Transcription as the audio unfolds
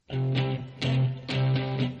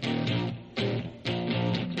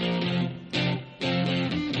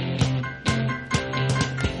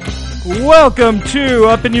Welcome to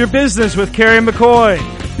Up in Your Business with Carrie McCoy.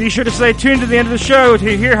 Be sure to stay tuned to the end of the show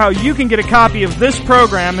to hear how you can get a copy of this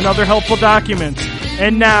program and other helpful documents.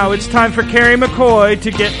 And now it's time for Carrie McCoy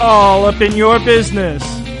to get all up in your business.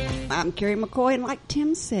 I'm Carrie McCoy, and like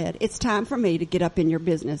Tim said, it's time for me to get up in your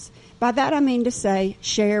business. By that I mean to say,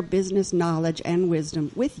 share business knowledge and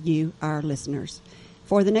wisdom with you, our listeners.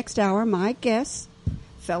 For the next hour, my guests,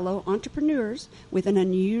 fellow entrepreneurs with an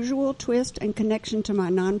unusual twist and connection to my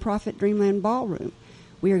nonprofit Dreamland Ballroom.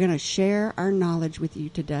 We are going to share our knowledge with you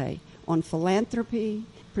today on philanthropy,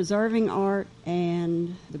 preserving art,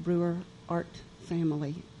 and the Brewer art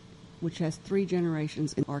family, which has 3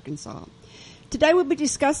 generations in Arkansas. Today we'll be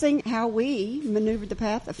discussing how we maneuvered the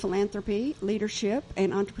path of philanthropy, leadership,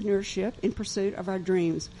 and entrepreneurship in pursuit of our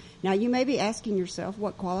dreams. Now, you may be asking yourself,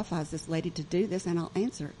 what qualifies this lady to do this? And I'll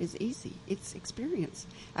answer, it's easy. It's experience.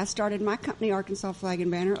 I started my company, Arkansas Flag and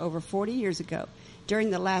Banner, over 40 years ago.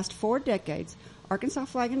 During the last 4 decades, Arkansas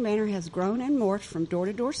Flag and Banner has grown and morphed from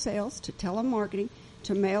door-to-door sales to telemarketing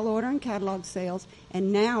to mail order and catalog sales,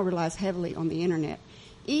 and now relies heavily on the Internet.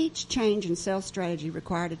 Each change in sales strategy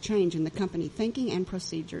required a change in the company thinking and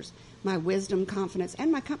procedures. My wisdom, confidence,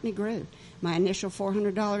 and my company grew. My initial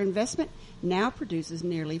 $400 investment now produces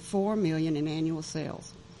nearly $4 million in annual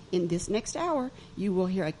sales. In this next hour, you will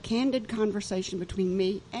hear a candid conversation between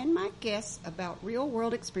me and my guests about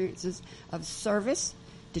real-world experiences of service,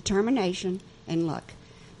 determination, and luck.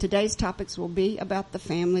 Today's topics will be about the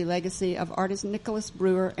family legacy of artist Nicholas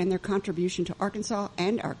Brewer and their contribution to Arkansas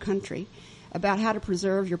and our country, about how to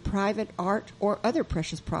preserve your private art or other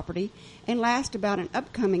precious property, and last, about an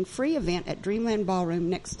upcoming free event at Dreamland Ballroom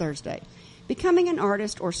next Thursday. Becoming an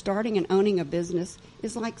artist or starting and owning a business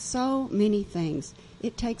is like so many things.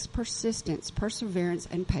 It takes persistence, perseverance,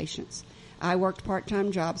 and patience. I worked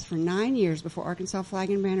part-time jobs for 9 years before Arkansas Flag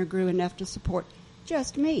and Banner grew enough to support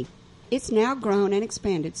just me. It's now grown and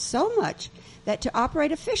expanded so much that to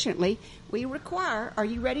operate efficiently, we require, are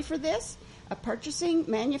you ready for this? A purchasing,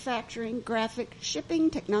 manufacturing, graphic, shipping,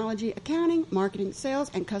 technology, accounting, marketing,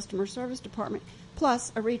 sales, and customer service department,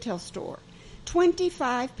 plus a retail store.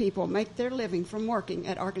 25 people make their living from working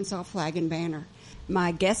at Arkansas Flag and Banner.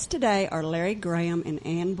 My guests today are Larry Graham and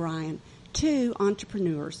Ann Bryan, 2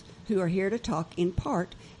 entrepreneurs who are here to talk in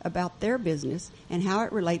part about their business and how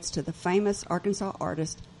it relates to the famous Arkansas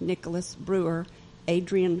artist Nicholas Brewer,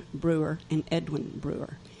 Adrian Brewer, and Edwin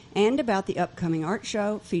Brewer, and about the upcoming art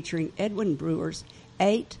show featuring Edwin Brewer's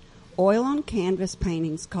 8 oil-on-canvas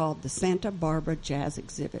paintings called the Santa Barbara Jazz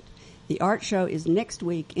Exhibit. The art show is next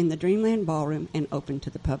week in the Dreamland Ballroom and open to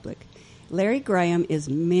the public. Larry Graham is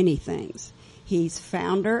many things. He's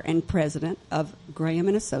founder and president of Graham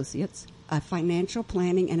 & Associates, a financial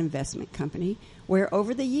planning and investment company, where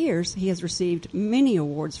over the years he has received many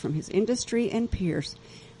awards from his industry and peers.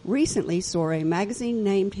 Recently, Soray magazine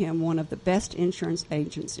named him one of the best insurance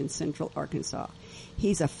agents in Central Arkansas.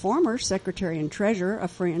 He's a former secretary and treasurer of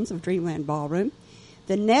Friends of Dreamland Ballroom,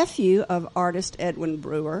 the nephew of artist Edwin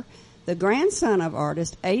Brewer, the grandson of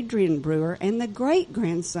artist Adrian Brewer, and the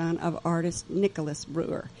great-grandson of artist Nicholas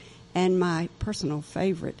Brewer. And my personal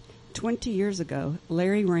favorite, 20 years ago,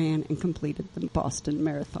 Larry ran and completed the Boston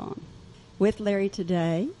Marathon. With Larry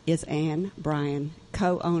today is Ann Bryan,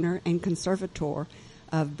 co-owner and conservator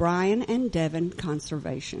of Bryan and Devon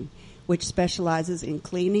Conservation, which specializes in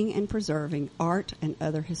cleaning and preserving art and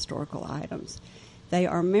other historical items. They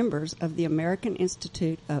are members of the American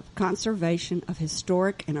Institute of Conservation of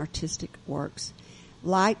Historic and Artistic Works.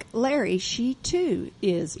 Like Larry, she too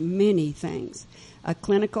is many things. A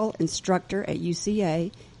clinical instructor at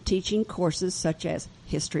UCA, teaching courses such as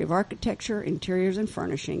History of Architecture, Interiors and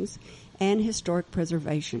Furnishings, and Historic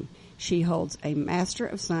Preservation. She holds a Master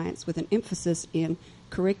of Science with an emphasis in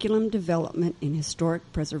curriculum development in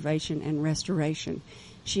historic preservation and restoration.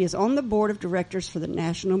 She is on the board of directors for the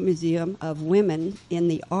National Museum of Women in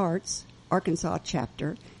the Arts, Arkansas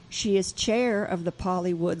chapter. She is chair of the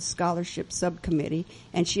Polly Woods Scholarship Subcommittee,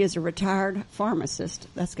 and she is a retired pharmacist.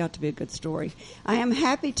 That's got to be a good story. I am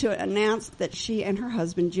happy to announce that she and her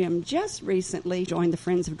husband, Jim, just recently joined the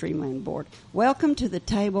Friends of Dreamland board. Welcome to the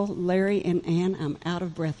table, Larry and Ann. I'm out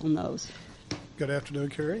of breath on those. Good afternoon,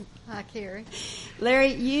 Carrie. Hi, Carrie.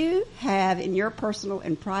 Larry, you have in your personal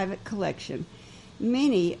and private collection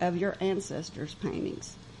many of your ancestors'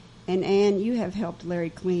 paintings. And Ann, you have helped Larry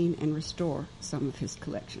clean and restore some of his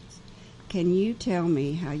collections. Can you tell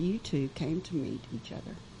me how you two came to meet each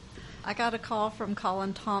other? I got a call from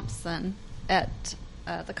Colin Thompson at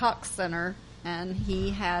the Cox Center, and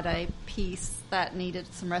he had a piece that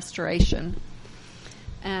needed some restoration.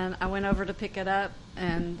 And I went over to pick it up,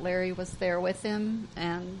 and Larry was there with him,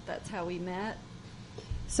 and that's how we met.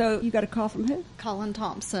 So you got a call from who? Colin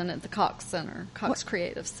Thompson at the Cox Center, Cox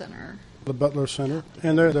Creative Center. The Butler Center,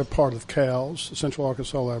 and they're part of CALS, the Central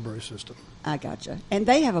Arkansas Library System. I gotcha. And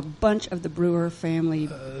they have a bunch of the Brewer family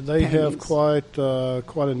They have paintings.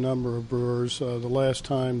 quite a number of brewers. The last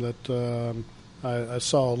time that I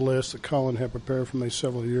saw a list that Colin had prepared for me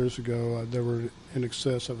several years ago, there were in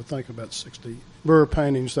excess of, I think, about 60 brewer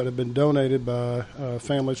paintings that have been donated by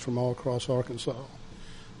families from all across Arkansas.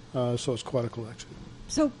 So it's quite a collection.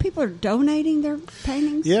 So people are donating their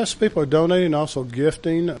paintings? Yes, people are donating and also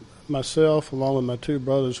gifting. Myself, along with my two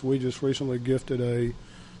brothers, we just recently gifted a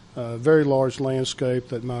very large landscape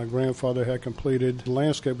that my grandfather had completed. The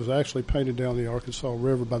landscape was actually painted down the Arkansas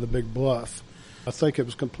River by the Big Bluff. I think it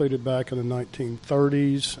was completed back in the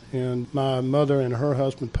 1930s, and my mother and her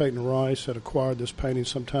husband, Peyton Rice, had acquired this painting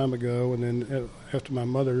some time ago, and then after my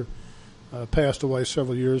mother passed away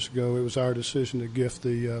several years ago, it was our decision to gift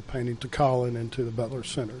the painting to Colin and to the Butler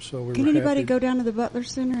Center. So we Can were anybody happy. go down to the Butler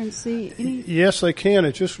Center and see any? Yes, they can.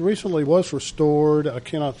 It just recently was restored. I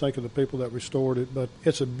cannot think of the people that restored it, but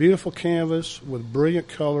it's a beautiful canvas with brilliant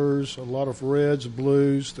colors, a lot of reds,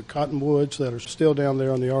 blues. The cottonwoods that are still down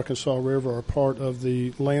there on the Arkansas River are part of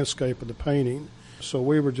the landscape of the painting. So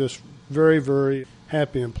we were just very, very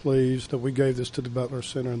happy and pleased that we gave this to the Butler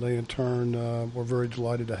Center, and they in turn were very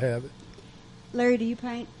delighted to have it. Larry, do you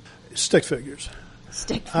paint? Stick figures.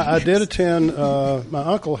 Stick figures. I did attend, my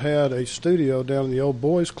uncle had a studio down in the Old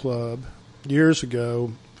Boys Club years ago.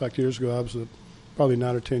 In fact, years ago I was probably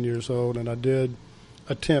 9 or 10 years old, and I did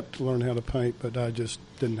attempt to learn how to paint, but I just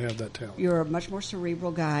didn't have that talent. You're a much more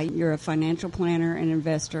cerebral guy. You're a financial planner, an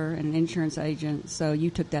investor, and an insurance agent, so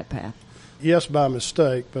you took that path. Yes, by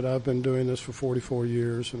mistake, but I've been doing this for 44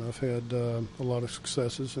 years, and I've had a lot of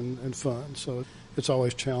successes and fun. So it's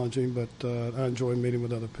always challenging, but I enjoy meeting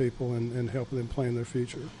with other people and helping them plan their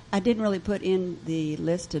future. I didn't really put in the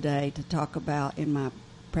list today to talk about, in my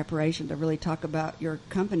preparation, to really talk about your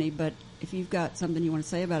company, but if you've got something you want to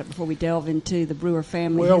say about it before we delve into the Brewer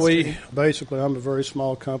family history. I'm a very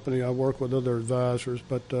small company. I work with other advisors,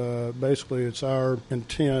 but basically it's our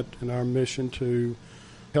intent and our mission to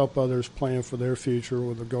help others plan for their future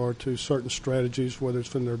with regard to certain strategies, whether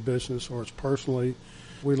it's in their business or it's personally.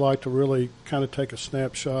 We like to really kind of take a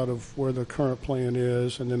snapshot of where their current plan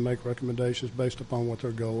is and then make recommendations based upon what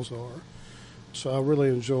their goals are. So I really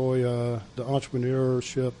enjoy the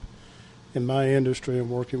entrepreneurship in my industry and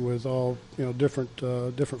working with all different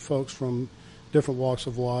folks from different walks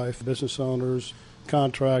of life, business owners,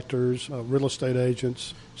 contractors, real estate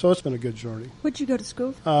agents. So it's been a good journey. Where'd you go to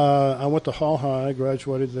school? I went to Hall High,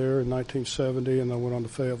 graduated there in 1970, and I went on to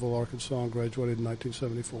Fayetteville, Arkansas, and graduated in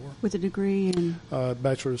 1974. With a degree in?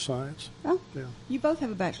 Bachelor of Science. Oh, yeah. You both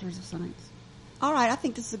have a Bachelor's of Science. All right, I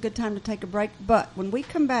think this is a good time to take a break, but when we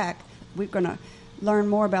come back, we're going to learn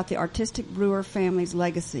more about the artistic Brewer family's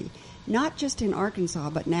legacy, not just in Arkansas,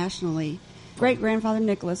 but nationally. Great-grandfather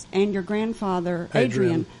Nicholas and your grandfather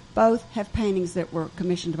Adrian both have paintings that were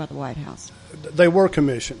commissioned by the White House. They were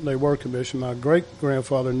commissioned. My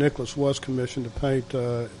great-grandfather Nicholas was commissioned to paint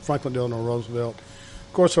Franklin Delano Roosevelt.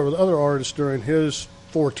 Of course, there were other artists during his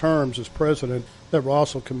 4 terms as president that were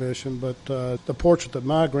also commissioned, but the portrait that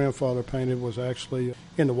my grandfather painted was actually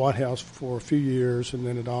in the White House for a few years, and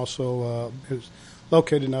then it also is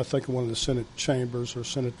located, I think, in one of the Senate chambers or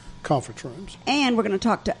Senate conference rooms. And we're going to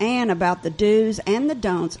talk to Ann about the do's and the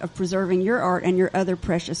don'ts of preserving your art and your other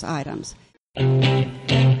precious items.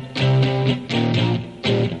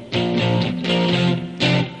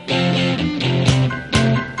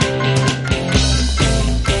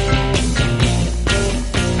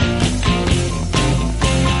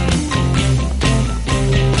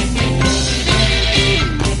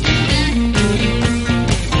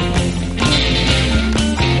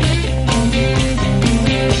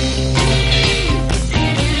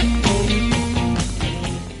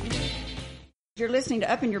 You're listening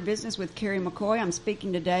to Up in Your Business with Carrie McCoy. I'm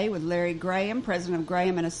speaking today with Larry Graham, president of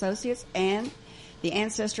Graham & Associates, and the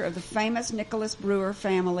ancestor of the famous Nicholas Brewer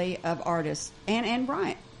family of artists, and Ann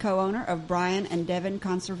Bryant, co-owner of Brian and Devon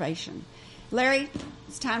Conservation. Larry,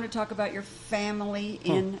 it's time to talk about your family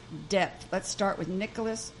in depth. Let's start with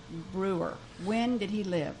Nicholas Brewer. When did he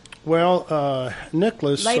live? Well,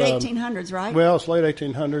 Nicholas... Late 1800s, right? Well, it's late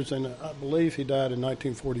 1800s, and I believe he died in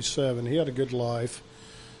 1947. He had a good life.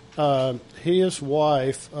 His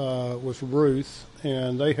wife was Ruth,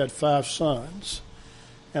 and they had 5 sons.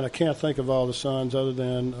 And I can't think of all the sons other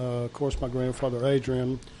than, of course, my grandfather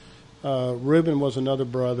Adrian. Reuben was another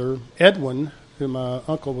brother. Edwin, who my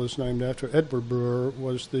uncle was named after, Edward Brewer,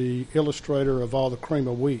 was the illustrator of all the Cream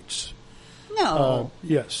of Wheats. No.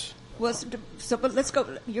 Yes. Well, but let's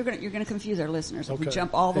go. You're gonna confuse our listeners if we Okay.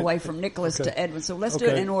 jump all the way from Nicholas Okay. to Edwin. So let's do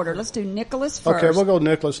it Okay. in order. Let's do Nicholas first. Okay, we'll go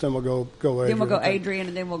Nicholas, then we'll go Adrian. Then we'll go Okay. Adrian,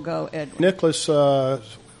 and then we'll go Edwin. Nicholas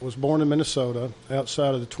was born in Minnesota,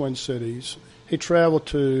 outside of the Twin Cities. He traveled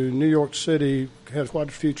to New York City, had quite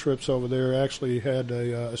a few trips over there. Actually, he had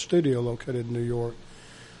a studio located in New York.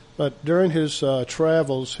 But during his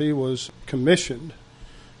travels, he was commissioned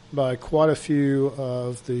by quite a few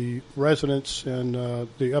of the residents in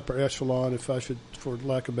the upper echelon, if I should, for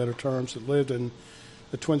lack of better terms, that lived in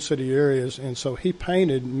the Twin City areas. And so he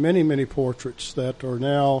painted many, many portraits that are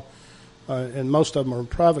now, and most of them are in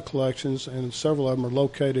private collections, and several of them are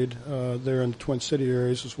located there in the Twin City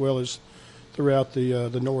areas as well as throughout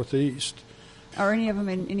the Northeast. Are any of them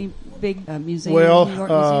in any big museum? Well, New York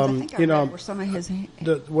museums? I think you I read know, where some of his.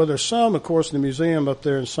 Well, there's some, of course, in the museum up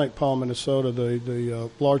there in St. Paul, Minnesota, the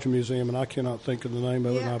larger museum, and I cannot think of the name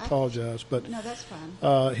of it, and I apologize. But No, that's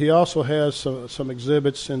fine. he also has some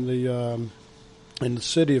exhibits in the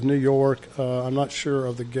city of New York. I'm not sure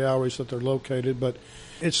of the galleries that they're located, but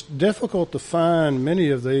it's difficult to find many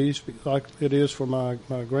of these, like it is for my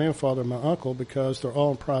grandfather and my uncle, because they're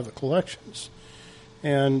all in private collections.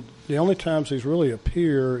 And the only times these really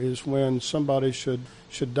appear is when somebody should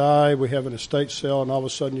die. We have an estate sale, and all of a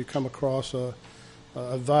sudden you come across a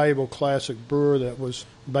valuable classic brewer that was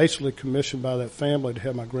basically commissioned by that family to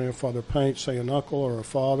have my grandfather paint, say an uncle or a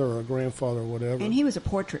father or a grandfather or whatever. And he was a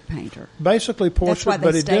portrait painter. Basically portrait, That's why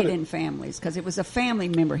but they he stayed did it. in families, because it was a family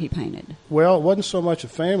member he painted. Well, it wasn't so much a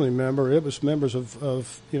family member. It was members of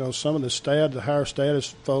some of the higher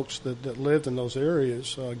status folks that lived in those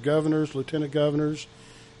areas. Governors, lieutenant governors,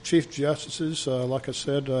 chief justices, like I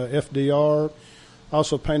said, FDR.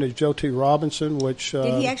 Also painted Joe T. Robinson, which...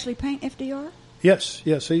 Did he actually paint FDR? Yes.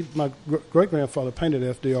 My great-grandfather painted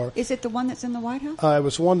FDR. Is it the one that's in the White House? It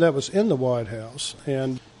was one that was in the White House.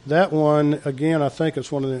 And that one, again, I think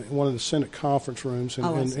it's one of the Senate conference rooms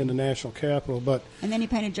in the national Capitol. But and then he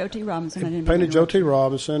painted Joe T. Robinson. He painted Joe T.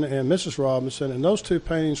 Robinson and Mrs. Robinson, and those two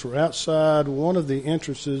paintings were outside one of the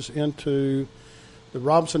entrances into the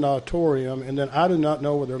Robinson Auditorium, and then I do not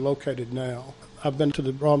know where they're located now. I've been to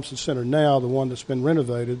the Robinson Center now, the one that's been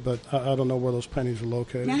renovated, but I don't know where those paintings are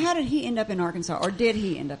located. Now, how did he end up in Arkansas, or did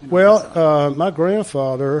he end up in Arkansas? Well, my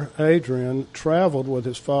grandfather, Adrian, traveled with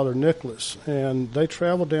his father, Nicholas, and they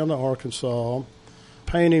traveled down to Arkansas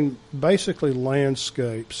painting basically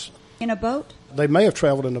landscapes. In a boat? They may have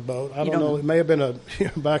traveled in a boat. I don't know. know. It may have been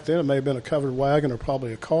back then it may have been a covered wagon or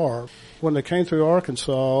probably a car. When they came through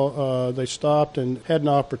Arkansas, they stopped and had an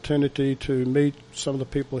opportunity to meet some of the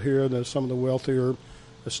people here, some of the wealthier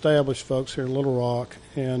established folks here in Little Rock,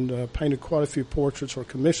 and painted quite a few portraits or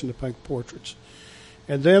commissioned to paint portraits.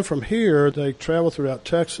 And then from here, they traveled throughout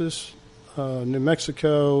Texas, New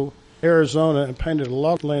Mexico, Arizona, and painted a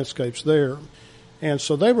lot of landscapes there. And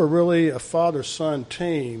so they were really a father-son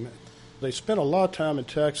team. They spent a lot of time in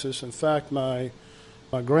Texas. In fact, my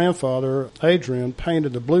grandfather, Adrian,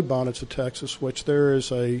 painted the bluebonnets of Texas, which there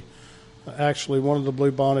is actually one of the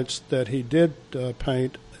bluebonnets that he did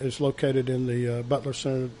paint is located in the Butler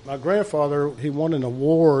Center. My grandfather, he won an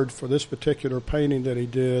award for this particular painting that he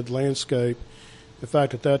did, landscape. In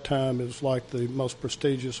fact, at that time, it was like the most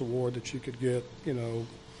prestigious award that you could get,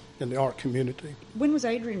 in the art community. When was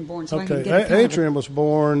Adrian born? So I can Okay, get a Adrian was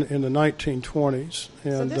born in the 1920s.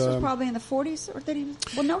 And, so this was probably in the 40s, or that he was?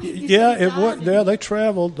 Well, no, you yeah, said he it was. died Yeah, they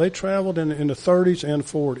traveled. They traveled in the 30s and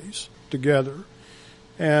 40s together.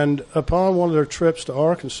 And upon one of their trips to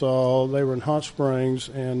Arkansas, they were in Hot Springs,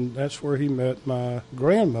 and that's where he met my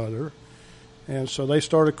grandmother. And so they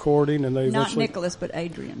started courting, and they Not eventually... Nicholas, but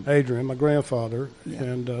Adrian. Adrian, my grandfather, Yeah.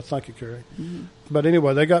 and thank you, Carrie. Mm-hmm. But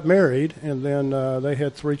anyway, they got married, and then they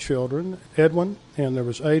had 3 children, Edwin, and there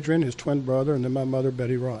was Adrian, his twin brother, and then my mother,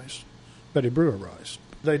 Betty Brewer Rice.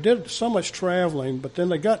 They did so much traveling, but then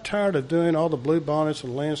they got tired of doing all the bluebonnets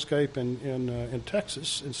and landscape in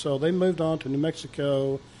Texas, and so they moved on to New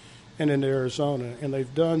Mexico and into Arizona, and they've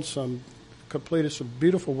completed some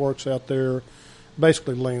beautiful works out there,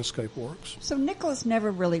 basically landscape works. So Nicholas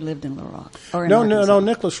never really lived in Little Rock? Or in No, Arkansas.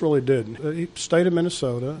 Nicholas really didn't. He stayed in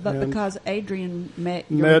Minnesota. But and because Adrian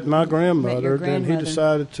met my grandmother, then then he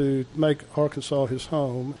decided to make Arkansas his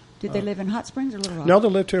home. Did they live in Hot Springs or Little Rock? No, they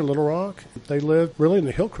lived here in Little Rock. They lived really in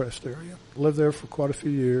the Hillcrest area. Lived there for quite a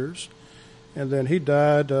few years. And then he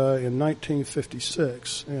died in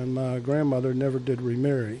 1956, and my grandmother never did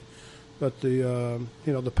remarry. But the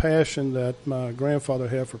passion that my grandfather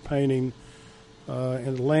had for painting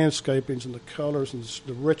and the landscapings and the colors and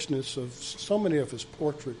the richness of so many of his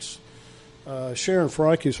portraits. Sharon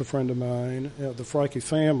Freike is a friend of mine, the Freike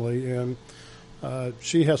family, and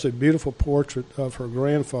She has a beautiful portrait of her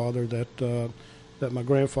grandfather that my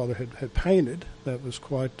grandfather had painted. That was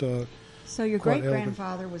quite. So your quite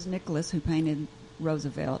great-grandfather was Nicholas, who painted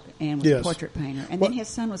Roosevelt and was a portrait painter, and then his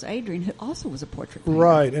son was Adrian, who also was a portrait painter.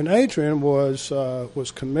 Right, and Adrian was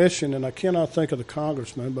commissioned, and I cannot think of the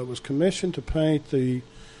congressman, but was commissioned to paint the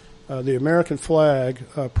American flag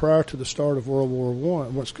prior to the start of World War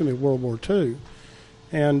World War II.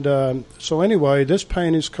 And so anyway, this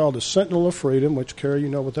painting is called the Sentinel of Freedom, which, Carrie, you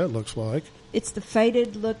know what that looks like. It's the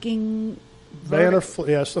faded-looking banner.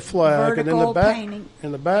 Yes, the flag, and painting.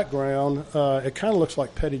 In the background, it kind of looks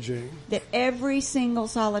like Petty Jean. That every single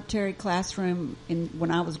solitary classroom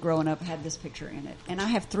when I was growing up had this picture in it. And I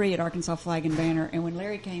have 3 at Arkansas Flag and Banner. And when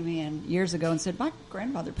Larry came in years ago and said, my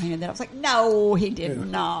grandfather painted that, I was like, no, he did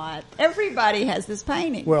not. Everybody has this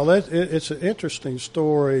painting. Well, it's an interesting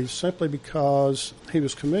story simply because he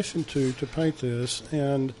was commissioned to paint this,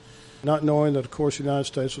 and not knowing that, of course, the United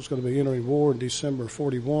States was going to be entering war in December of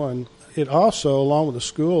 41. It also, along with the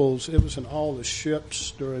schools, it was in all the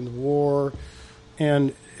ships during the war.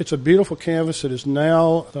 And it's a beautiful canvas. It is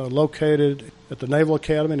now located at the Naval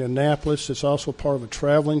Academy in Annapolis. It's also part of a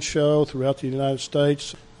traveling show throughout the United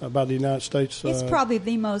States by the United States. It's probably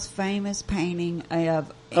the most famous painting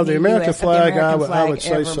of the American flag, I would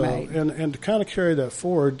say so. Made. And to kind of carry that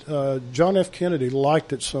forward, John F. Kennedy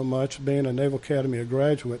liked it so much, being a Naval Academy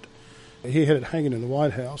graduate. He had it hanging in the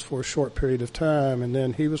White House for a short period of time, and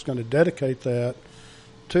then he was going to dedicate that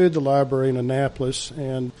to the library in Annapolis.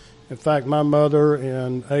 And, in fact, my mother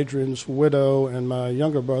and Adrian's widow and my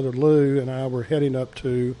younger brother, Lou, and I were heading up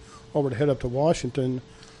to Washington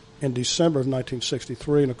in December of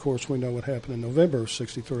 1963. And, of course, we know what happened in November of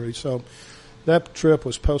 63. So that trip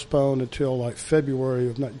was postponed until, like, February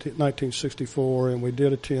of 1964, and we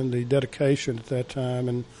did attend the dedication at that time.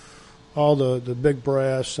 And all the big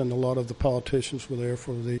brass and a lot of the politicians were there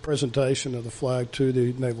for the presentation of the flag to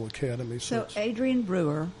the Naval Academy. So Adrian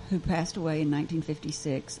Brewer, who passed away in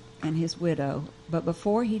 1956, and his widow, but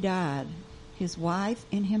before he died, his wife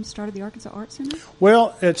and him started the Arkansas Art Center?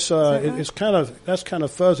 Well, that's kind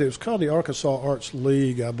of fuzzy. It was called the Arkansas Arts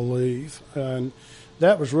League, I believe, and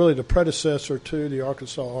that was really the predecessor to the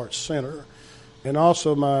Arkansas Arts Center. And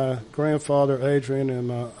also my grandfather, Adrian, and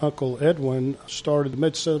my uncle, Edwin, started the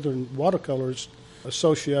Mid-Southern Watercolors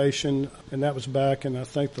Association, and that was back in, I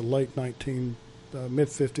think, the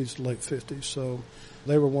mid-50s, late 50s. So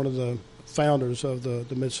they were one of the founders of the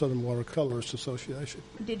Mid-Southern Watercolors Association.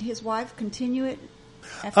 Did his wife continue it?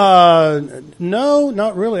 No,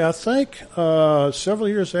 not really. I think several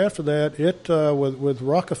years after that, with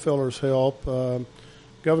Rockefeller's help,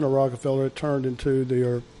 Governor Rockefeller, it turned into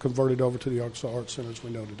or converted over to the Arkansas Art Center as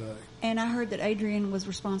we know today. And I heard that Adrian was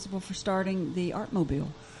responsible for starting the Artmobile.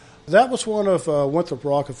 That was one of Winthrop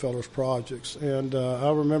Rockefeller's projects, and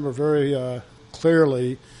I remember very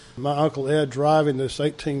clearly my Uncle Ed driving this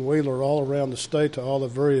 18-wheeler all around the state to all the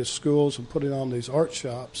various schools and putting on these art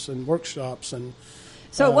shops and workshops. And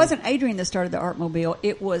so it wasn't Adrian that started the Artmobile.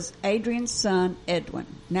 It was Adrian's son, Edwin.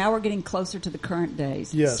 Now we're getting closer to the current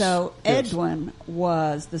days. Yes. So Edwin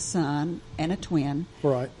was the son and a twin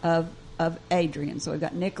of Adrian. So we've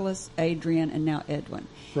got Nicholas, Adrian, and now Edwin.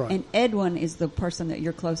 Right. And Edwin is the person that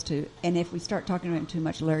you're close to. And if we start talking about him too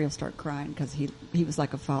much, Larry will start crying because he was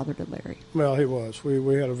like a father to Larry. Well, he was.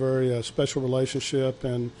 We had a very special relationship,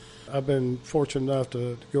 and I've been fortunate enough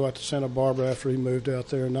to go out to Santa Barbara after he moved out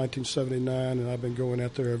there in 1979, and I've been going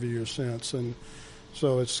out there every year since. And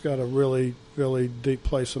so it's got a really, really deep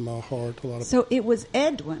place in my heart. So it was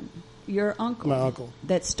Edwin, your uncle, my uncle,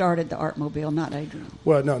 that started the Artmobile, not Adrian.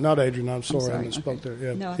 Well, no, not Adrian. I'm sorry. I misspoke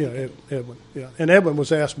there. Edwin. Yeah, and Edwin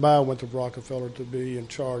was asked by Winthrop Rockefeller to be in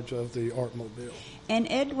charge of the Artmobile. And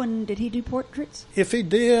Edwin, did he do portraits? If he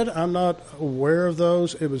did, I'm not aware of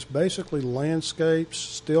those. It was basically landscapes,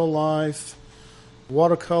 still life,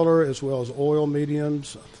 watercolor, as well as oil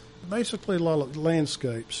mediums. Basically a lot of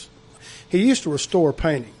landscapes. He used to restore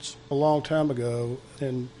paintings a long time ago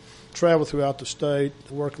and travel throughout the state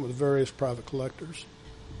working with various private collectors.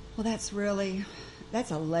 Well,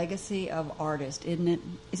 that's a legacy of artists, isn't it?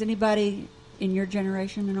 Is anybody in your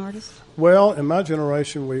generation an artist? Well, in my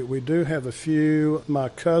generation, we do have a few. My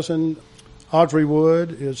cousin, Audrey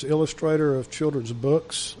Wood, is illustrator of children's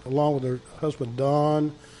books, along with her husband,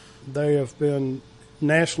 Don. They have been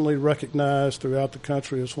nationally recognized throughout the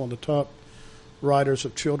country as one of the top writers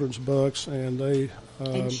of children's books, and they...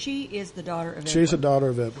 and she is the daughter of Edwin. She's the daughter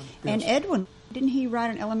of Edwin. Yes. And Edwin, didn't he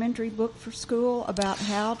write an elementary book for school about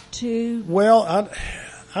how to... Well,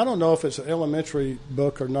 I don't know if it's an elementary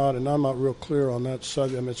book or not, and I'm not real clear on that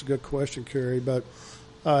subject. I mean, it's a good question, Carrie, but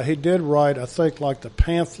He did write, I think, like the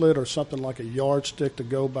pamphlet or something like a yardstick to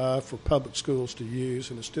go by for public schools to use,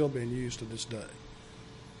 and it's still being used to this day.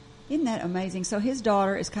 Isn't that amazing? So his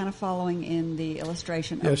daughter is kind of following in the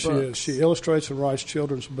illustration of Yes, books. she is. She illustrates and writes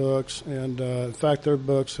children's books, and in fact, their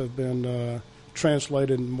books have been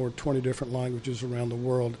translated in more than 20 different languages around the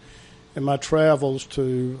world. In my travels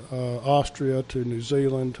to Austria, to New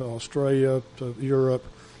Zealand, to Australia, to Europe,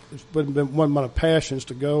 it's been one of my passions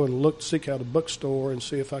to go and seek out a bookstore and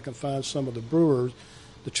see if I can find some of the Brewers,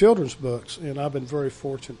 the children's books, and I've been very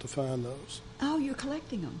fortunate to find those. Oh, you're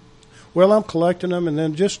collecting them. Well, I'm collecting them and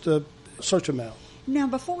then just search them out. Now,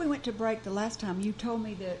 before we went to break the last time, you told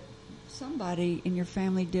me that somebody in your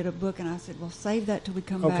family did a book, and I said, well, save that till we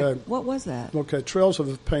come back. What was that? Okay, Trails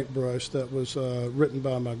of a Paintbrush, that was written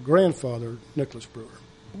by my grandfather, Nicholas Brewer.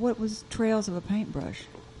 What was Trails of a Paintbrush?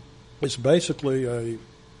 It's basically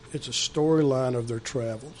it's a storyline of their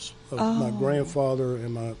travels, of my grandfather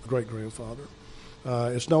and my great-grandfather.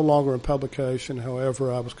 It's no longer in publication.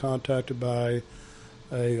 However, I was contacted by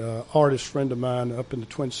a artist friend of mine up in the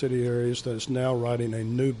Twin City areas that is now writing a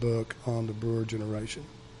new book on the Brewer generation.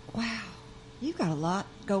 Wow. You've got a lot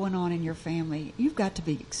going on in your family. You've got to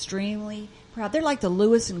be extremely proud. They're like the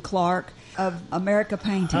Lewis and Clark of America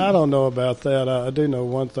painting. I don't know about that. I do know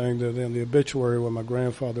one thing, that in the obituary when my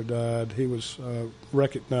grandfather died, he was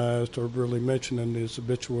recognized or really mentioned in his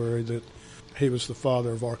obituary that he was the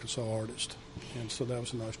father of Arkansas artists. And so that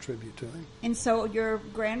was a nice tribute to him. And so your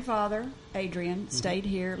grandfather, Adrian, stayed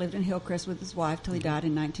here, lived in Hillcrest with his wife till he died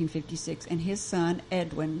in 1956. And his son,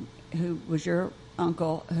 Edwin, who was your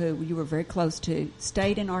uncle, who you were very close to,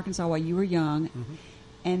 stayed in Arkansas while you were young.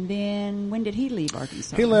 And then when did he leave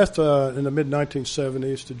Arkansas? He left in the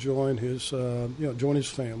mid-1970s to join his join his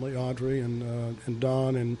family, Audrey and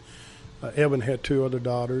Don, and Edwin had two other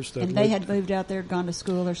daughters. And they had moved out there, gone to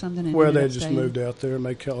school or something? And well, they had just moved out there and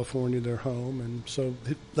made California their home, and so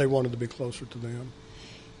they wanted to be closer to them.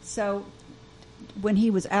 So when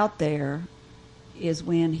he was out there is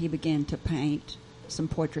when he began to paint some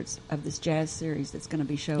portraits of this jazz series that's going to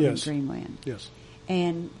be shown in Dreamland. Yes.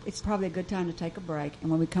 And it's probably a good time to take a break. And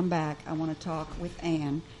when we come back, I want to talk with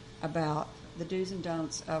Ann about the do's and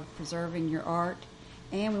don'ts of preserving your art.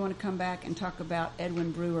 And we want to come back and talk about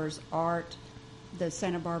Edwin Brewer's art, the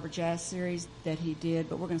Santa Barbara Jazz Series that he did.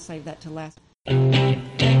 But we're going to save that till last.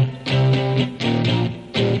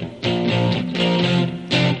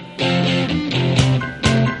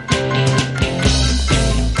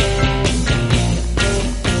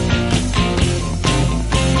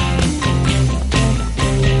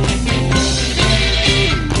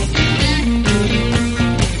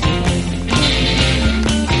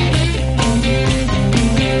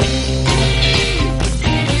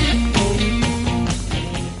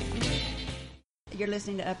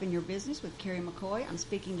 Listening to Up in Your Business with Carrie McCoy. I'm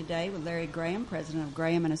speaking today with Larry Graham, president of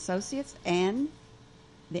Graham and Associates, and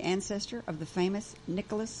the ancestor of the famous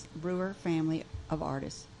Nicholas Brewer family of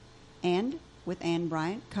artists, and with Ann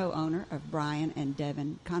Bryant, co-owner of Brian and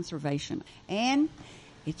Devon Conservation. Ann,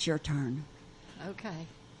 it's your turn. Okay.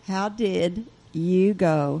 How did you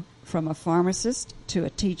go from a pharmacist to a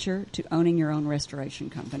teacher to owning your own restoration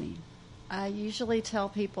company? I usually tell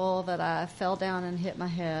people that I fell down and hit my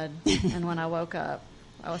head, and when I woke up,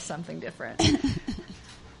 I was something different.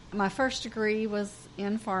 My first degree was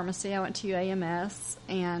in pharmacy. I went to UAMS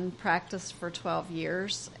and practiced for 12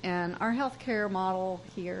 years. And our healthcare model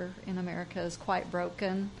here in America is quite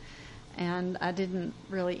broken, and I didn't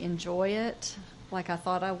really enjoy it like I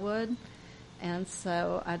thought I would. And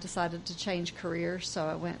so I decided to change careers, so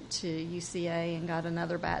I went to UCA and got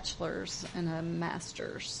another bachelor's and a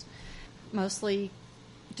master's. Mostly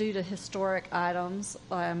due to historic items.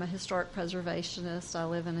 I'm a historic preservationist. I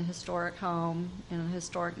live in a historic home in a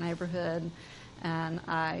historic neighborhood, and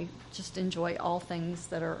I just enjoy all things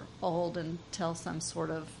that are old and tell some sort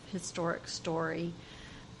of historic story.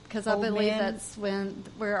 Because I believe that's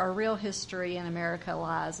where our real history in America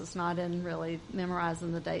lies. It's not in really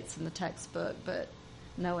memorizing the dates in the textbook, but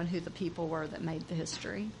knowing who the people were that made the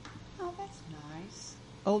history. Oh, that's nice.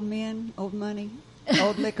 Old men, old money.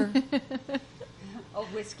 Old liquor, old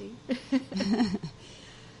whiskey.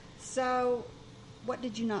 So, what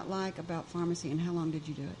did you not like about pharmacy, and how long did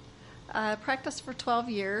you do it? I practiced for 12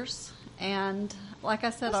 years, and like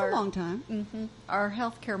I said, that's a long time. Mm-hmm, our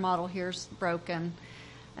healthcare model here is broken,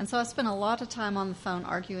 and so I spent a lot of time on the phone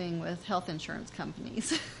arguing with health insurance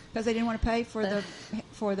companies because they didn't want to pay for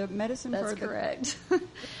the medicine. That's correct.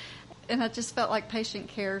 And I just felt like patient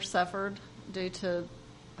care suffered due to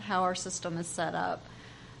how our system is set up.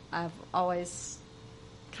 I've always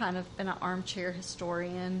kind of been an armchair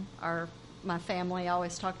historian. Our my family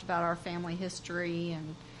always talked about our family history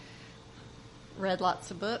and read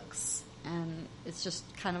lots of books, and it's just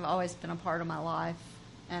kind of always been a part of my life.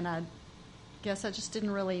 And I guess I just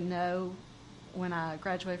didn't really know when I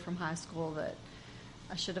graduated from high school that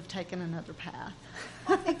I should have taken another path.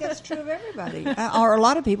 I think that's true of everybody, or a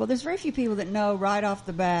lot of people. There's very few people that know right off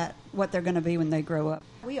the bat what they're going to be when they grow up.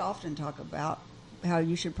 We often talk about how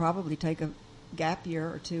you should probably take a gap year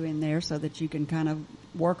or two in there so that you can kind of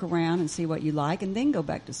work around and see what you like and then go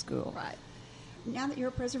back to school. Right. Now that you're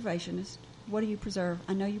a preservationist, what do you preserve?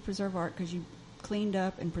 I know you preserve art because you cleaned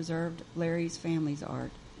up and preserved Larry's family's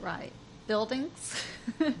art. Right. Buildings.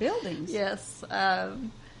 Buildings? Yes.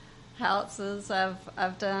 Houses.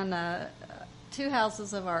 I've done 2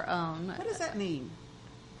 houses of our own. What does that mean?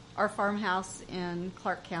 Our farmhouse in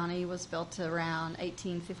Clark County was built around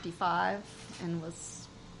 1855 and was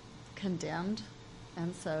condemned.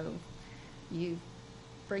 And so you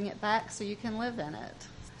bring it back so you can live in it.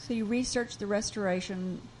 So you researched the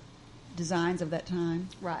restoration designs of that time?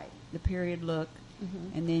 Right. The period look,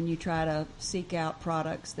 and then you try to seek out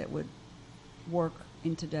products that would work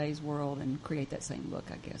in today's world and create that same look,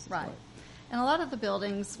 I guess. Right. And a lot of the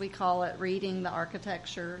buildings, we call it reading the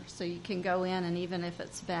architecture, so you can go in and even if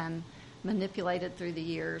it's been manipulated through the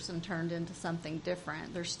years and turned into something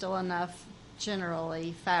different, there's still enough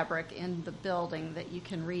generally fabric in the building that you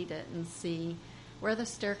can read it and see where the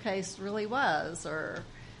staircase really was, or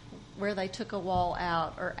where they took a wall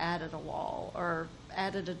out or added a wall or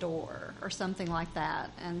added a door or something like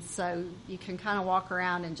that. And so you can kind of walk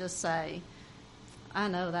around and just say, I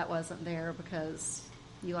know that wasn't there, because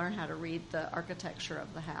you learn how to read the architecture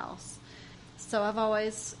of the house. So I've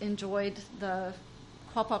always enjoyed the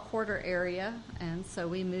Quapaw Quarter area, and so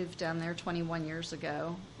we moved down there 21 years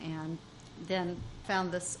ago and then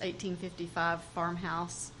found this 1855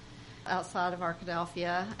 farmhouse outside of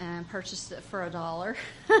Arkadelphia and purchased it for $1.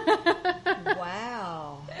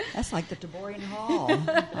 Wow. That's like the Taborian Hall.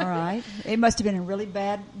 All right. It must have been in really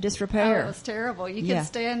bad disrepair. Oh, it was terrible. You could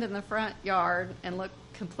stand in the front yard and look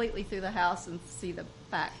completely through the house and see the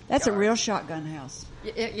back That's yard. a real shotgun house.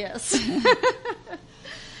 Yes.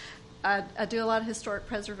 I do a lot of historic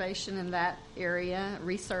preservation in that area,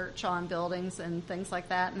 research on buildings and things like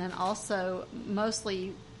that, and then also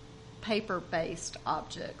mostly paper-based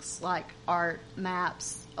objects like art,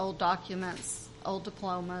 maps, old documents, old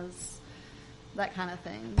diplomas, that kind of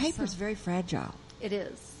thing. Paper's very fragile. It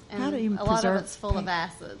is. And How do you a lot of preserve it's full of paper?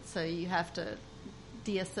 acid, so you have to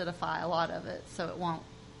deacidify a lot of it so it won't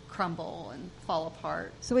crumble and fall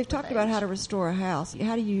apart. So we've with talked about age. how to restore a house.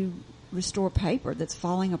 How do you restore paper that's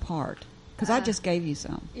falling apart? Because I just gave you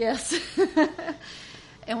some. Yes.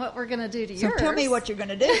 And what we're going to do to So yours. tell me what you're going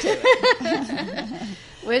to do to it.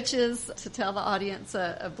 Which is to tell the audience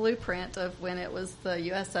a blueprint of when it was the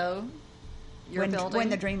USO, your building. When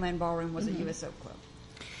the Dreamland Ballroom was a USO club.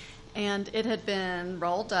 And it had been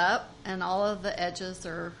rolled up, and all of the edges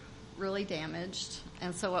are really damaged.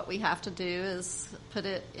 And so what we have to do is put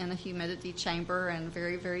it in a humidity chamber and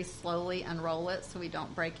very, very slowly unroll it so we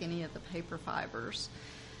don't break any of the paper fibers.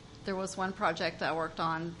 There was one project I worked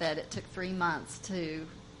on that it took 3 months to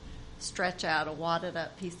stretch out a wadded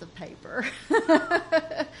up piece of paper.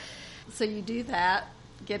 So you do that,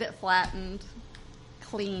 get it flattened,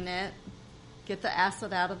 clean it, get the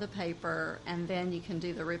acid out of the paper, and then you can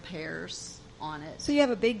do the repairs on it. So you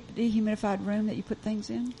have a big dehumidified room that you put things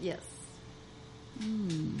in? Yes.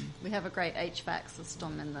 We have a great HVAC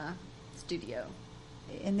system in the studio.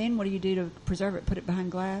 And then what do you do to preserve it? Put it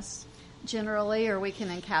behind glass? Generally, or we can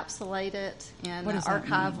encapsulate it in What does that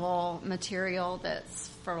archival material that's,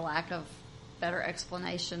 for lack of better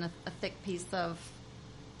explanation, a thick piece of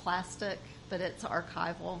plastic, but it's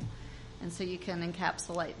archival. And so you can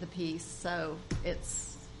encapsulate the piece so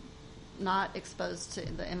it's not exposed to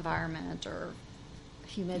the environment or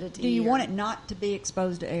humidity. Do you want it not to be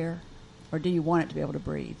exposed to air? Or do you want it to be able to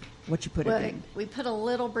breathe? What you put it in? We put a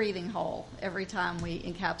little breathing hole every time we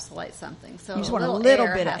encapsulate something. So You just want a little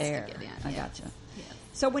bit of air. has to get in. I Yes. gotcha. Yes.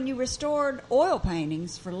 So when you restored oil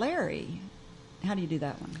paintings for Larry, how do you do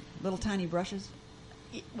that one? Little tiny brushes?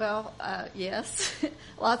 Well, yes,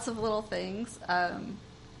 lots of little things.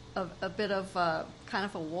 A bit of kind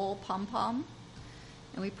of a wool pom-pom,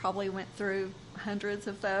 and we probably went through hundreds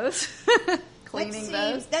of those, cleaning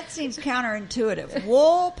those. That seems counterintuitive.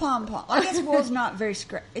 Wool pom-pom. I guess wool's not very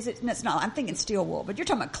is it? It's not. I'm thinking steel wool, but you're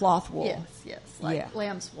talking about cloth wool. Yes, like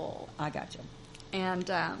lamb's wool. I gotcha. And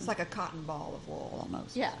It's like a cotton ball of wool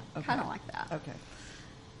almost. yeah, Okay. kind of like that. Okay.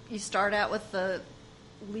 You start out with the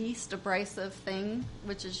least abrasive thing,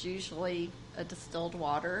 which is usually a distilled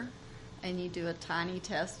water, and you do a tiny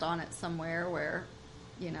test on it somewhere where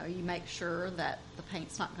You make sure that the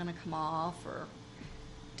paint's not going to come off or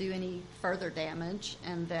do any further damage,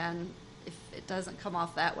 and then if it doesn't come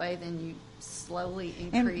off that way, then you slowly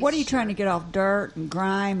increase. And what are you trying to get off? Dirt and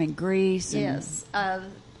grime and grease? Yes,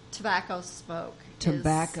 tobacco smoke.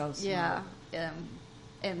 Tobacco smoke. Yeah,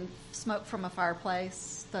 and smoke from a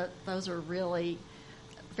fireplace. Those are really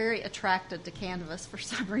very attracted to canvas for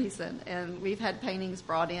some reason. And we've had paintings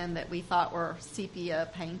brought in that we thought were sepia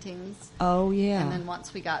paintings. Oh, yeah. And then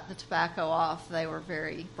once we got the tobacco off, they were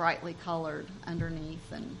very brightly colored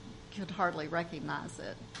underneath and could hardly recognize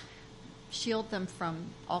it. Shield them from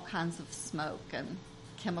all kinds of smoke and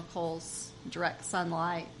chemicals, direct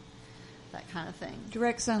sunlight, that kind of thing.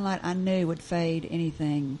 Direct sunlight, I knew, would fade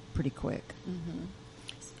anything pretty quick. Mm-hmm.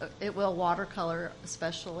 So it will watercolor,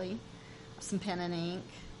 especially some pen and ink.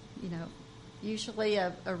 Usually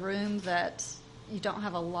a room that you don't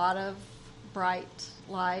have a lot of bright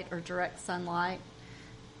light or direct sunlight.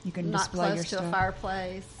 You can not display close your to stuff. a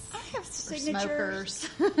fireplace. I have or signatures.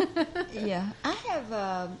 smokers. Yeah, I have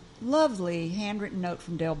a lovely handwritten note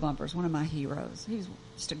from Dale Bumpers, one of my heroes. He was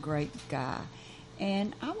just a great guy.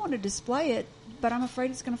 And I want to display it, but I'm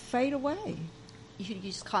afraid it's going to fade away. You could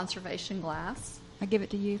use conservation glass. I give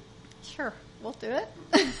it to you. Sure, we'll do it.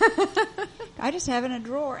 I just have it in a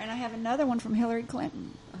drawer, and I have another one from Hillary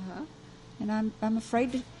Clinton. Uh-huh. And I'm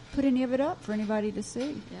afraid to put any of it up for anybody to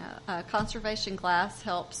see. Yeah, conservation glass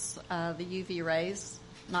helps the UV rays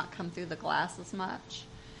not come through the glass as much.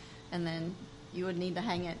 And then you would need to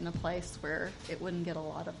hang it in a place where it wouldn't get a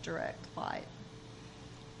lot of direct light.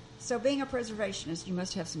 So being a preservationist, you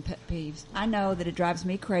must have some pet peeves. I know that it drives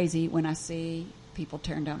me crazy when I see people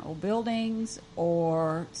tearing down old buildings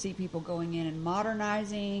or see people going in and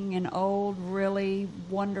modernizing an old, really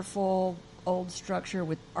wonderful old structure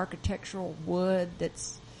with architectural wood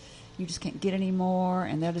that's you just can't get anymore,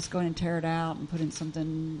 and they'll just go in and tear it out and put in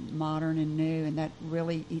something modern and new, and that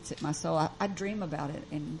really eats at my soul. I dream about it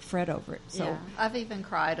and fret over it. So yeah, I've even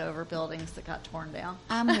cried over buildings that got torn down.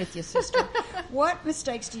 I'm with you, sister. What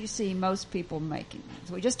mistakes do you see most people making?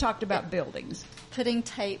 So we just talked about buildings. Putting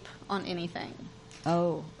tape on anything.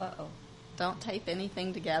 Oh, uh-oh. Don't tape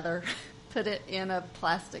anything together. Put it in a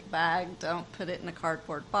plastic bag. Don't put it in a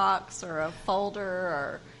cardboard box or a folder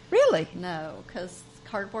or... Really? No, because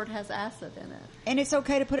cardboard has acid in it. And it's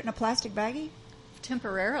okay to put it in a plastic baggie?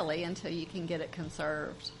 Temporarily until you can get it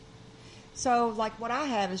conserved. So, like what I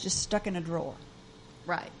have is just stuck in a drawer.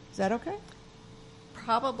 Right. Is that okay?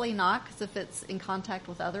 Probably not, because if it's in contact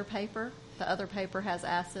with other paper, the other paper has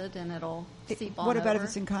acid and it'll seep on What about over. if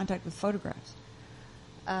it's in contact with photographs?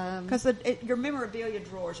 Um, Because your memorabilia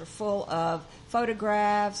drawers are full of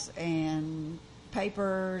photographs and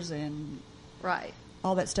papers and right.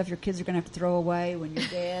 all that stuff your kids are going to have to throw away when you're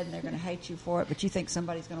dead, and they're going to hate you for it, but you think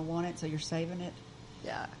somebody's going to want it, so you're saving it?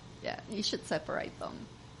 Yeah. You should separate them.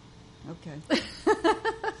 Okay.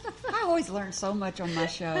 I always learn so much on my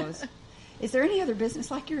shows. Is there any other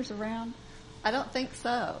business like yours around? I don't think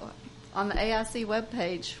so. On the AIC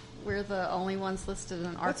webpage, we're the only ones listed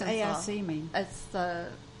in What's Arkansas. AIC mean? It's the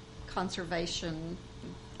conservation.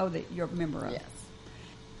 Oh, that you're a member of. Yes.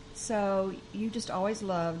 So you just always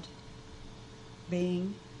loved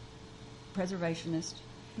being preservationist.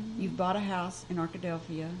 Mm-hmm. You've bought a house in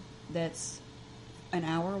Arkadelphia that's an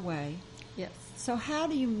hour away. Yes. So how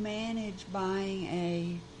do you manage buying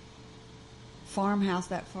a farmhouse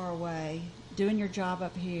that far away, doing your job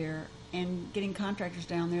up here, and getting contractors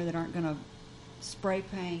down there that aren't going to spray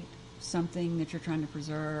paint something that you're trying to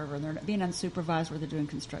preserve, or they're being unsupervised where they're doing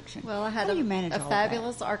construction? Well, I had How do you manage a all of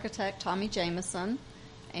fabulous architect, Tommy Jameson,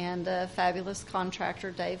 and a fabulous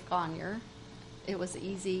contractor, Dave Gonyer. It was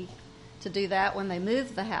easy to do that. When they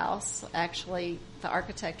moved the house, actually, the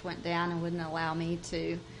architect went down and wouldn't allow me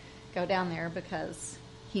to go down there because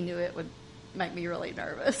he knew it would make me really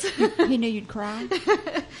nervous. He knew you'd cry?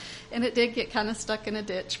 And it did get kind of stuck in a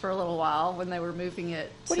ditch for a little while when they were moving it.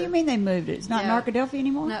 What do you mean they moved it? It's not Yeah. in Arkadelphia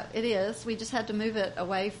anymore? No, it is. We just had to move it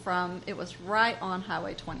away from, it was right on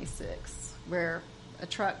Highway 26, where a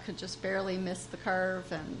truck could just barely miss the curve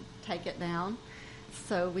and take it down.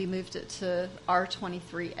 So we moved it to our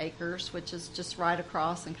 23 acres, which is just right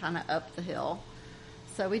across and kind of up the hill.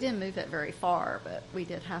 So we didn't move it very far, but we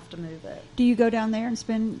did have to move it. Do you go down there and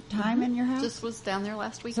spend time in your house? Just was down there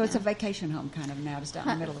last weekend. So it's a vacation home kind of now, just out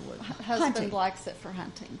in the middle of the woods. Husband Hunting. likes it for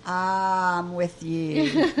hunting. I'm with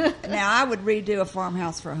you. Now, I would redo a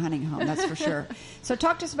farmhouse for a hunting home, that's for sure. So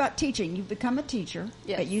talk to us about teaching. You've become a teacher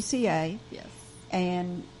Yes. at UCA. Yes,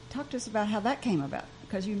 And talk to us about how that came about.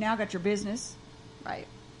 Because you've now got your business, right.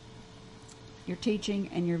 you're teaching,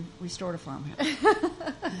 and you've restored a farmhouse.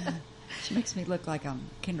 She makes me look like I'm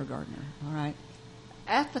a kindergartner, all right?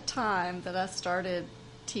 at the time that I started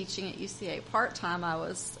teaching at UCA part-time, I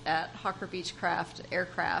was at Hawker Beechcraft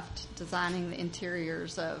Aircraft designing the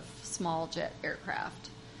interiors of small jet aircraft.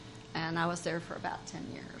 And I was there for about 10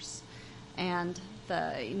 years. And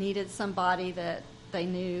they needed somebody that they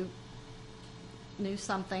knew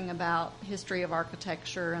something about history of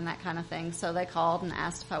architecture and that kind of thing. So they called and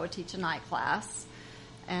asked if I would teach a night class.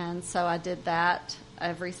 And so I did that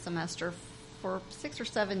every semester for 6 or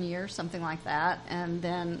 7 years, something like that. And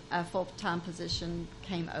then a full-time position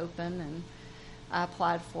came open, and I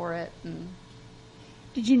applied for it. And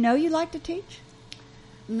did you know you liked to teach?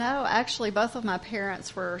 no, actually, both of my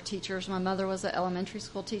parents were teachers. My mother was an elementary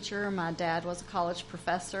school teacher. My dad was a college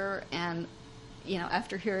professor. And, you know,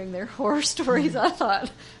 after hearing their horror stories, I thought,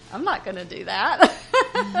 I'm not going to do that.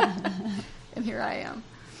 And here I am.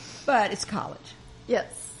 But it's college.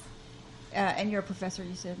 Yes. And you're a professor,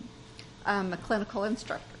 you said? I'm a clinical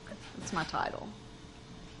instructor. That's my title.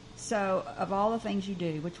 So, of all the things you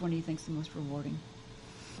do, which one do you think is the most rewarding?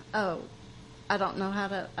 Oh, I don't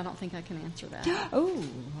think I can answer that. Oh,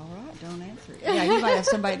 all right, don't answer it. Yeah, you might have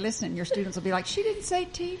somebody listening. Your students will be like, she didn't say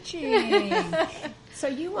teaching. So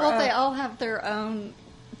you were... Well, they all have their own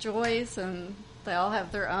joys, and they all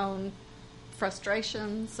have their own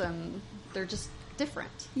frustrations, and they're just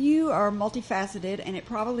different. You are multifaceted, and it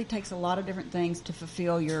probably takes a lot of different things to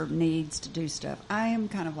fulfill your needs to do stuff. I am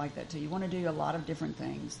kind of like that, too. You want to do a lot of different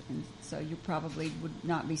things, and so you probably would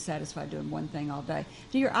not be satisfied doing one thing all day.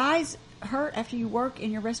 Do your eyes hurt after you work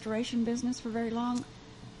in your restoration business for very long?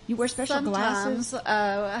 You wear special glasses?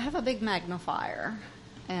 Sometimes. I have a big magnifier.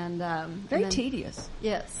 And very tedious.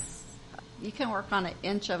 Yes. You can work on an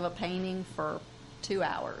inch of a painting for 2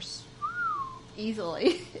 hours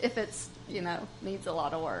easily if it's, needs a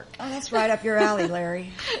lot of work. Oh, that's right up your alley,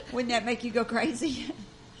 Larry. Wouldn't that make you go crazy?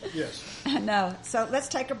 Yes. No. So let's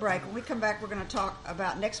take a break. When we come back, we're going to talk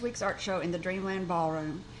about next week's art show in the Dreamland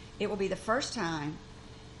Ballroom. It will be the first time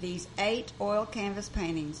these 8 oil canvas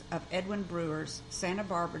paintings of Edwin Brewer's Santa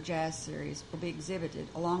Barbara Jazz Series will be exhibited,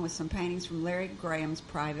 along with some paintings from Larry Graham's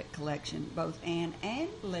private collection. Both Ann and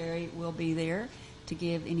Larry will be there to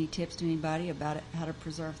give any tips to anybody about how to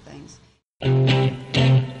preserve things.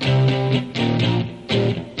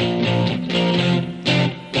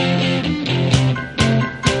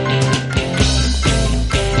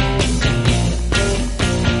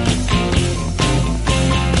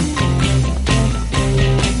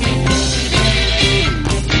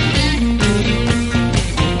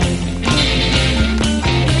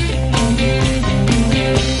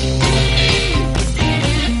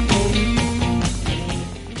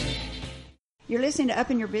 Listening to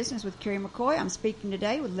Up in Your Business with Carrie McCoy. I'm speaking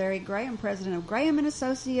today with Larry Graham, president of Graham and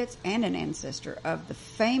Associates and an ancestor of the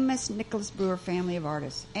famous Nicholas Brewer family of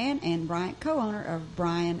artists, and Ann Bryant, co-owner of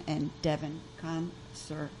Brian and Devon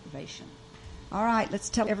Conservation. All right, let's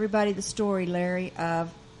tell everybody the story, Larry,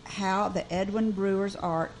 of how the Edwin Brewer's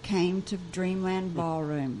art came to Dreamland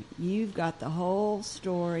Ballroom. You've got the whole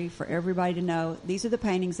story for everybody to know. These are the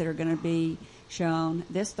paintings that are going to be shown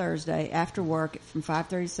this Thursday after work from 5:30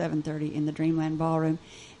 to 7:30 in the Dreamland Ballroom.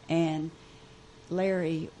 And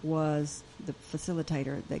Larry was the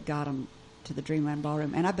facilitator that got them to the Dreamland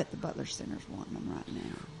Ballroom. And I bet the Butler Center's wanting them right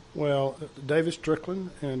now. Well, David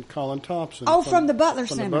Strickland and Colin Thompson. Oh, from the Butler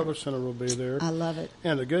Center. From the Butler Center will be there. I love it.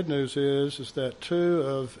 And the good news is that 2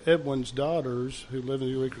 of Edwin's daughters who live in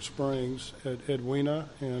Eureka Springs, Edwina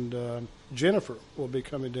and Jennifer, will be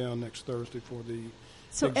coming down next Thursday for the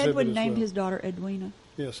So exhibit Edwin named well. his daughter Edwina?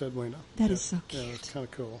 Yes, Edwina. That yes. is so cute. Yeah, it's kind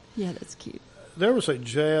of cool. Yeah, that's cute. There was a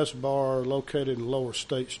jazz bar located in Lower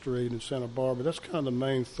State Street in Santa Barbara. That's kind of the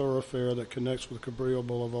main thoroughfare that connects with Cabrillo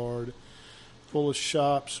Boulevard, full of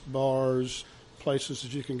shops, bars, places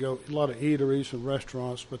that you can go, a lot of eateries and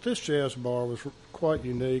restaurants. But this jazz bar was quite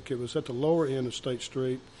unique. It was at the lower end of State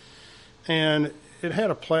Street, and it had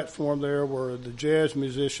a platform there where the jazz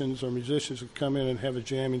musicians would come in and have a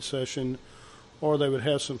jamming session, or they would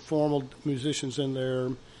have some formal musicians in there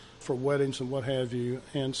for weddings and what have you.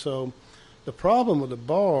 And so the problem with the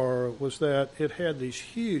bar was that it had these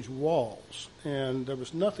huge walls, and there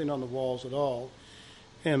was nothing on the walls at all.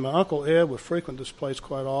 And my Uncle Ed would frequent this place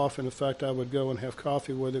quite often. In fact, I would go and have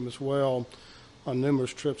coffee with him as well on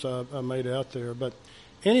numerous trips I made out there. But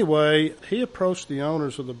anyway, he approached the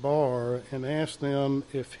owners of the bar and asked them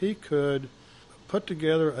if he could put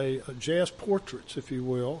together a jazz portraits, if you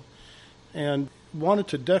will, and wanted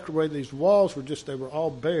to decorate these walls. They were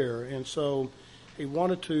all bare, and so he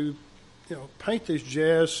wanted to, paint these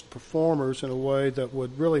jazz performers in a way that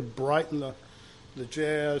would really brighten the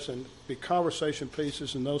jazz and be conversation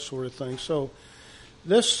pieces and those sort of things. So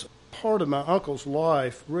this part of my uncle's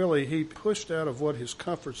life, really, he pushed out of what his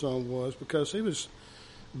comfort zone was because he was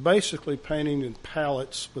basically painting in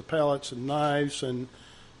palettes and knives and,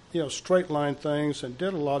 straight line things, and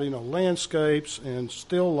did a lot of, landscapes and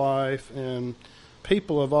still life and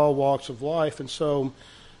people of all walks of life. And so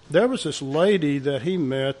there was this lady that he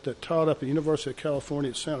met that taught up at the University of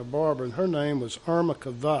California at Santa Barbara, and her name was Irma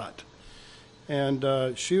Kavat.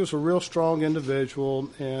 And she was a real strong individual,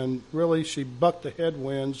 and really she bucked the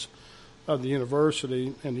headwinds of the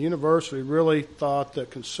university. And the university really thought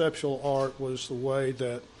that conceptual art was the way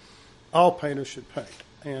that all painters should paint.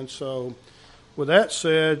 And so with that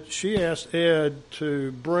said, she asked Ed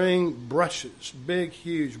to bring brushes, big,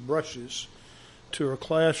 huge brushes, to her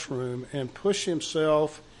classroom and push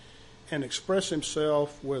himself and express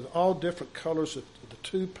himself with all different colors of the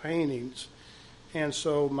two paintings. And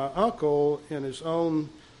so my uncle, in his own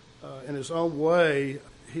way,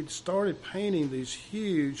 he'd started painting these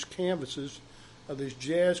huge canvases of these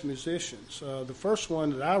jazz musicians. The first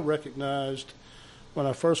one that I recognized when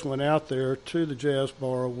I first went out there to the Jazz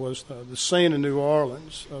Bar was the scene in New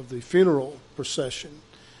Orleans of the funeral procession,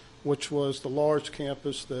 which was the large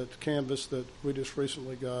canvas that we just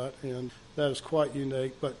recently got, and that is quite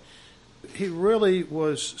unique. But he really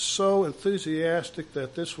was so enthusiastic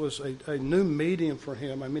that this was a new medium for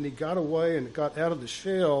him. I mean, he got away and got out of the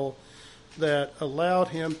shell that allowed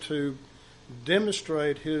him to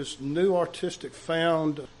demonstrate his new artistic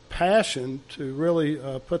found passion to really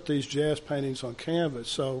put these jazz paintings on canvas.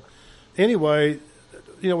 So anyway,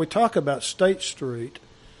 we talk about State Street,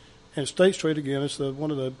 and State Street, again, is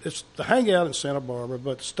it's the hangout in Santa Barbara,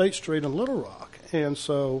 but State Street in Little Rock. And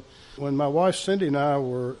so when my wife Cindy and I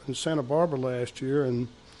were in Santa Barbara last year, and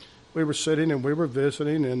we were sitting and we were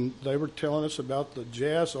visiting, and they were telling us about the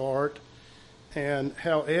jazz art and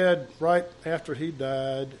how Ed, right after he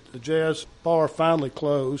died, the Jazz Bar finally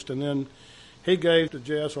closed, and then he gave the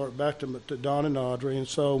jazz art back to Don and Audrey. And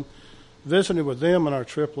so visiting with them on our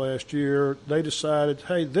trip last year, they decided,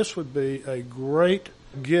 hey, this would be a great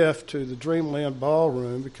gift to the Dreamland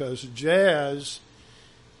Ballroom because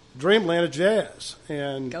Dreamland of jazz.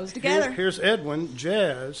 And goes together. Here's Edwin,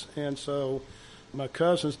 jazz. And so my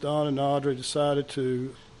cousins, Don and Audrey, decided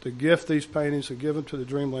to gift these paintings and give them to the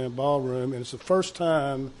Dreamland Ballroom. And it's the first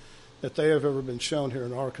time that they have ever been shown here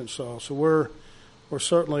in Arkansas. So we're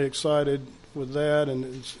certainly excited with that, and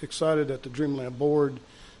it's excited that the Dreamland Board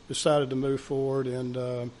decided to move forward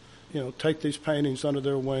and take these paintings under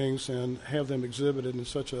their wings and have them exhibited in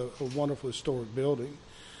such a wonderful historic building.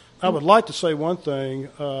 I would like to say one thing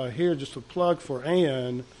here, just a plug for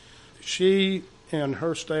Ann. She and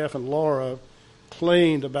her staff and Laura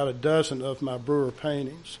cleaned about a dozen of my Brewer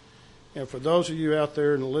paintings. And for those of you out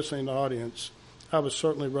there in the listening audience, I would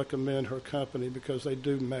certainly recommend her company because they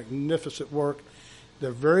do magnificent work.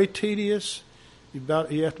 They're very tedious. You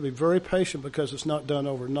have to be very patient because it's not done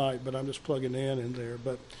overnight, but I'm just plugging Ann in there.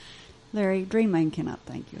 But Larry, Dreamland cannot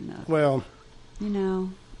thank you enough. Well,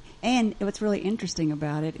 and what's really interesting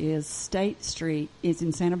about it is State Street is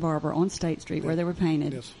in Santa Barbara on State Street where they were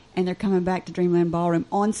painted. Yes. And they're coming back to Dreamland Ballroom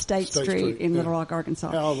on State Street in Little Rock,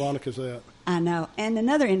 Arkansas. How ironic is that? I know. And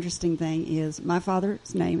another interesting thing is my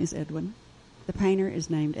father's name is Edwin. The painter is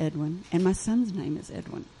named Edwin. And my son's name is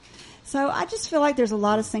Edwin. So I just feel like there's a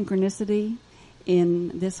lot of synchronicity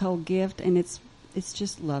in this whole gift, and it's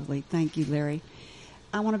just lovely. Thank you, Larry.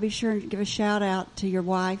 I want to be sure and give a shout-out to your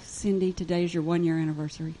wife, Cindy. Today is your 1-year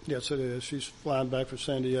anniversary. Yes, it is. She's flying back from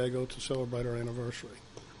San Diego to celebrate our anniversary.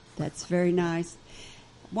 That's very nice.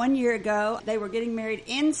 1 year ago, they were getting married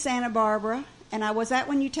in Santa Barbara, and was that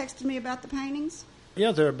when you texted me about the paintings?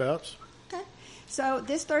 Yeah, thereabouts. Okay. So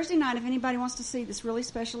this Thursday night, if anybody wants to see this really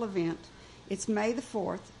special event, it's May the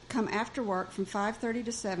 4th. Come after work from 5:30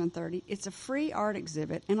 to 7:30. It's a free art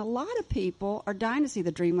exhibit, and a lot of people are dying to see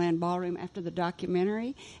the Dreamland Ballroom after the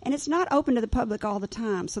documentary, and it's not open to the public all the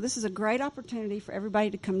time. So this is a great opportunity for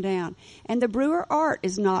everybody to come down. And the Brewer art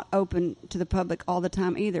is not open to the public all the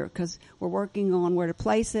time either because we're working on where to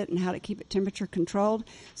place it and how to keep it temperature controlled.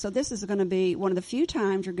 So this is going to be one of the few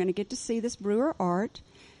times you're going to get to see this Brewer art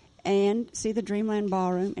and see the Dreamland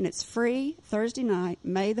Ballroom, and it's free Thursday night,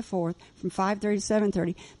 May the 4th, from 5:30 to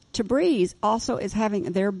 7:30. Tabriz also is having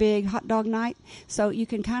their big hot dog night, so you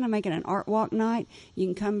can kind of make it an art walk night. You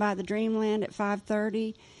can come by the Dreamland at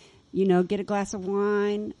 5:30, get a glass of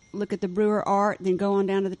wine, look at the Brewer art, then go on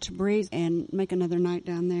down to the Tabriz and make another night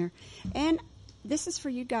down there. And this is for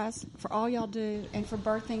you guys, for all y'all do, and for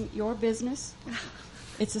birthing your business.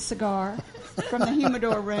 It's a cigar from the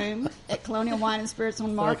Humidor Room at Colonial Wine and Spirits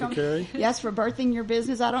on Markham. Thank you, Carrie. Yes, for birthing your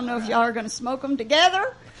business. I don't know if y'all are going to smoke them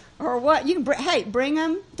together or what. You can bring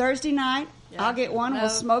them Thursday night Yeah. I'll get one and we'll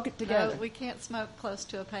smoke it together. No, we can't smoke close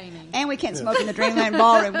to a painting. And we can't smoke in the Dreamland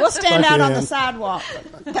Ballroom. We'll stand Thank out you, on the Ann. sidewalk.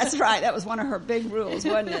 That's right. That was one of her big rules,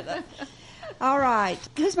 wasn't it? All right.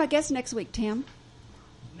 Who's my guest next week, Tim?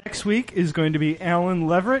 Next week is going to be Alan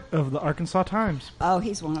Leverett of the Arkansas Times. Oh,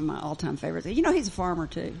 he's one of my all-time favorites. You know, he's a farmer,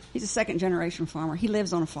 too. He's a second-generation farmer. He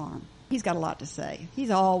lives on a farm. He's got a lot to say. He's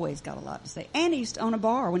always got a lot to say. And he used to own a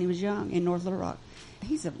bar when he was young in North Little Rock.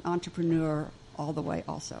 He's an entrepreneur all the way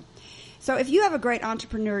also. So if you have a great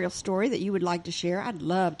entrepreneurial story that you would like to share, I'd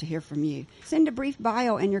love to hear from you. Send a brief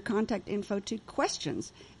bio and your contact info to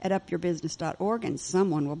questions@upyourbusiness.org, and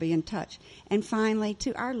someone will be in touch. And finally,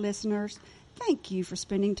 to our listeners, thank you for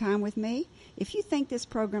spending time with me. If you think this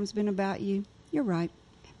program's been about you, you're right.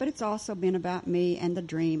 But it's also been about me and the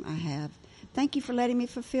dream I have. Thank you for letting me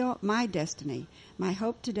fulfill my destiny. My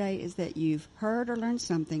hope today is that you've heard or learned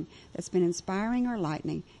something that's been inspiring or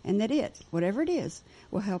enlightening, and that it, whatever it is,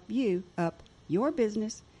 will help you up your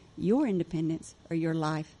business, your independence, or your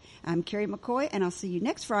life. I'm Carrie McCoy, and I'll see you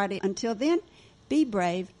next Friday. Until then, be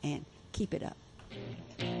brave and keep it up.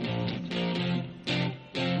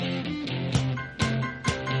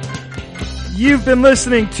 You've been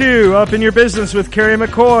listening to Up in Your Business with Carrie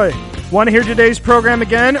McCoy. Want to hear today's program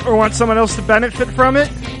again or want someone else to benefit from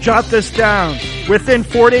it? Jot this down. Within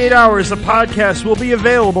 48 hours, the podcast will be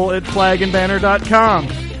available at flagandbanner.com.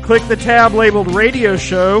 Click the tab labeled Radio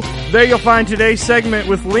Show. There you'll find today's segment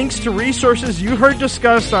with links to resources you heard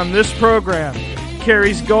discussed on this program.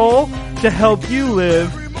 Carrie's goal, to help you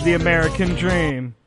live the American dream.